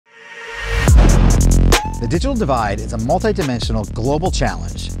The digital divide is a multidimensional global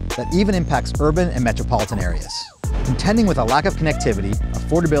challenge that even impacts urban and metropolitan areas. Contending with a lack of connectivity,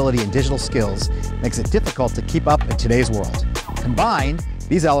 affordability, and digital skills makes it difficult to keep up in today's world. Combined,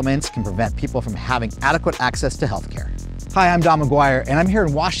 these elements can prevent people from having adequate access to healthcare. Hi, I'm McGuire, and I'm here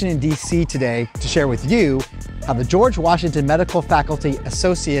in Washington, D.C. today to share with you how the George Washington Medical Faculty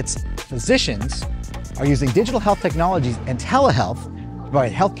Associates physicians are using digital health technologies and telehealth to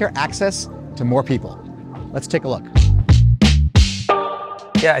provide healthcare access to more people. Let's take a look.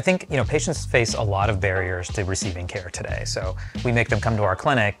 Yeah, I think patients face a lot of barriers to receiving care today. So we make them come to our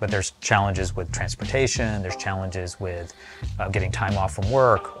clinic, but there's challenges with transportation, there's challenges with getting time off from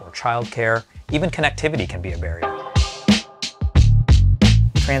work or childcare. Even connectivity can be a barrier.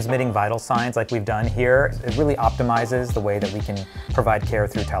 Transmitting vital signs like we've done here, it really optimizes the way that we can provide care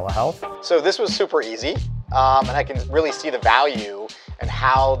through telehealth. So this was super easy, and I can really see the value and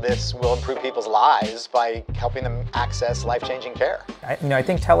how this will improve people's lives by helping them access life-changing care. I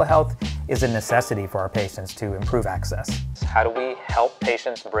think telehealth is a necessity for our patients to improve access. How do we help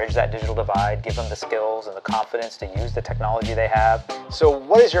patients bridge that digital divide, give them the skills and the confidence to use the technology they have? So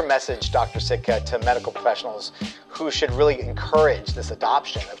what is your message, Dr. Sikka, to medical professionals who should really encourage this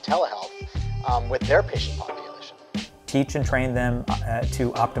adoption of telehealth with their patient population? Teach and train them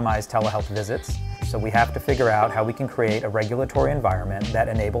to optimize telehealth visits. So we have to figure out how we can create a regulatory environment that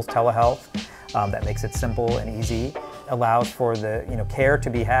enables telehealth, that makes it simple and easy, allows for the care to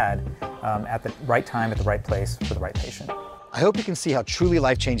be had at the right time, at the right place, for the right patient. I hope you can see how truly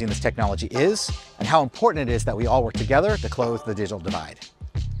life-changing this technology is and how important it is that we all work together to close the digital divide.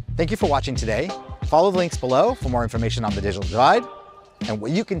 Thank you for watching today. Follow the links below for more information on the digital divide and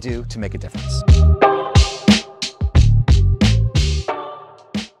what you can do to make a difference.